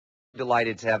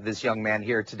delighted to have this young man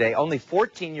here today. Only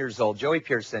 14 years old. Joey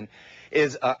Pearson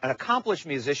is an accomplished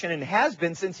musician and has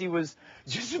been since he was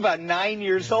just about 9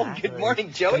 years old. Good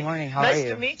morning, Joey. Good morning. How are you?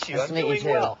 Nice to meet you. Nice to meet you doing too.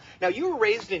 well. Now, you were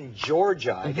raised in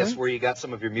Georgia, I guess, where you got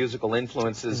some of your musical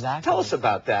influences. Exactly. Tell us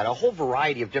about that. A whole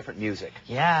variety of different music.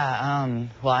 Yeah.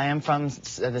 Well, I am from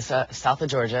the south of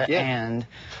Georgia, and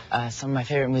some of my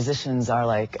favorite musicians are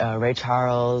like Ray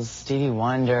Charles, Stevie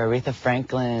Wonder, Aretha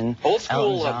Franklin, Old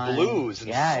school Elton John. blues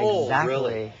and soul, exactly.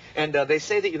 really. And they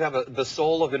say that you have the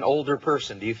soul of an older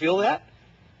person. Do you feel that?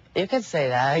 You could say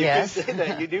that, I guess. You can say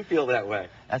that. You do feel that way.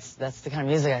 That's the kind of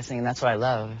music I sing, and that's what I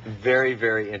love. Very,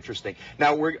 very interesting.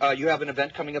 Now, you have an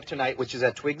event coming up tonight, which is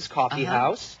at Twiggs Coffee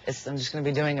House. I'm just going to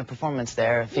be doing a performance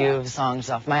there, a few songs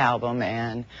off my album,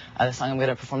 and the song I'm going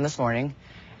to perform this morning.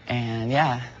 And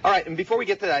yeah. All right, and before we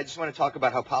get to that, I just want to talk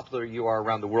about how popular you are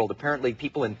around the world. Apparently,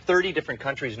 people in 30 different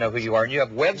countries know who you are, and you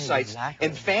have websites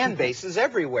and fan bases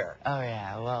everywhere. Oh,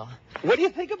 yeah, well. What do you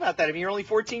think about that? I mean, you're only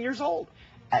 14 years old.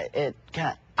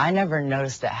 I never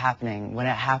noticed it happening. When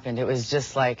it happened, it was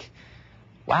just like,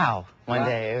 wow. One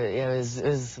day, it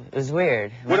was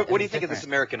weird. What do you think of this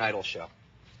American Idol show?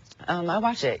 I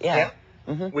watch it, yeah.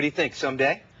 What do you think,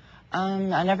 someday?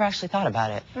 I never actually thought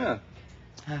about it. Huh.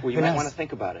 Well, you might want to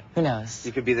think about it. Who knows?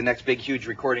 You could be the next big, huge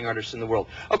recording artist in the world.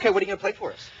 Okay, what are you going to play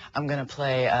for us? I'm going to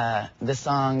play, this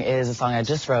song is a song I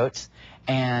just wrote,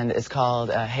 and it's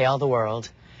called Hey All the World.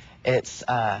 It's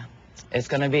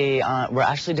going to be, we're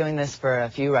actually doing this for a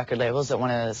few record labels that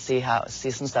want to see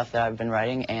some stuff that I've been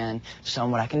writing and show them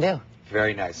what I can do.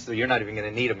 Very nice. So you're not even going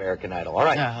to need American Idol. All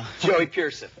right. No. Joey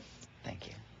Pearson. Thank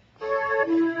you.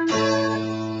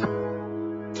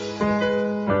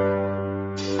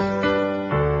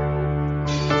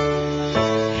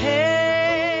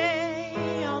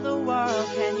 Hey, all the world,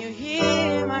 can you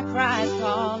hear my cries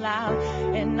call out?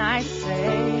 And I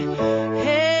say,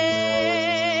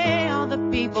 hey, all the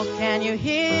people, can you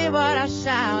hear what I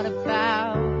shout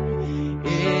about?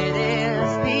 It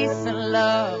is peace and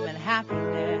love and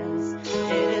happiness.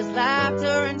 It is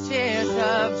laughter and tears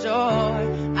of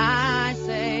joy. I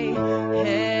say,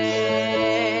 hey.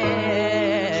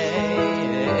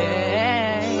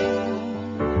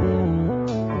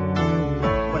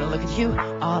 When I look at you,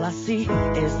 all I see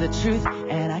is the truth,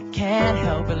 and I can't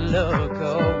help but look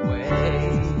away.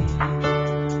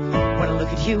 When I look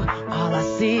at you, all I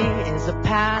see is a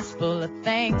past full of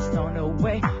things thrown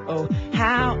away. Oh,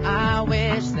 how I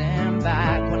wish them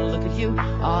back. When I look at you,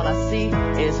 all I see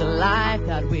is a life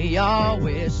that we all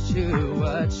wish to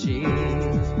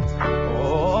achieve.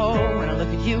 Oh, when I look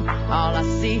at you, all I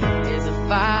see is a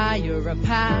fire, a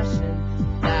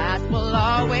passion that will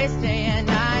always stay. And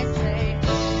I say,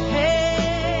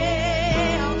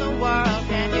 hey, all the world,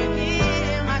 can you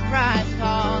hear my cries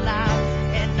call out?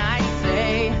 And I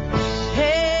say,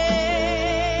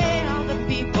 hey, all the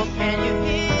people, can you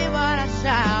hear what I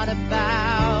shout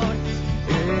about?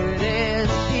 It is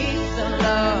peace and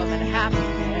love and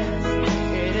happiness.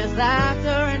 It is laughter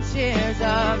and tears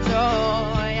of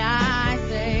joy. I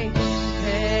say,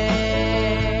 hey,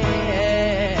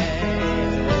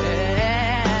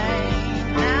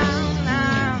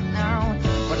 now.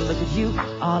 When I look at you,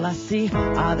 all I see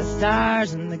are the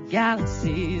stars and the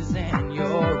galaxies in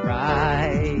your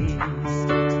eyes.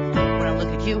 When I look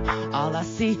at you, all I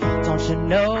see, don't you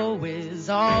know, is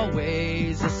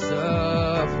always a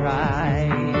surprise.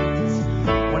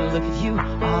 When I look at you,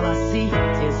 all I see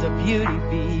is a beauty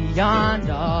beyond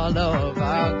all of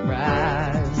our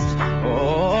grasp.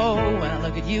 Oh, when I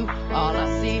look at you, all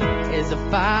I see is a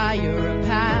fire, a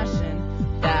passion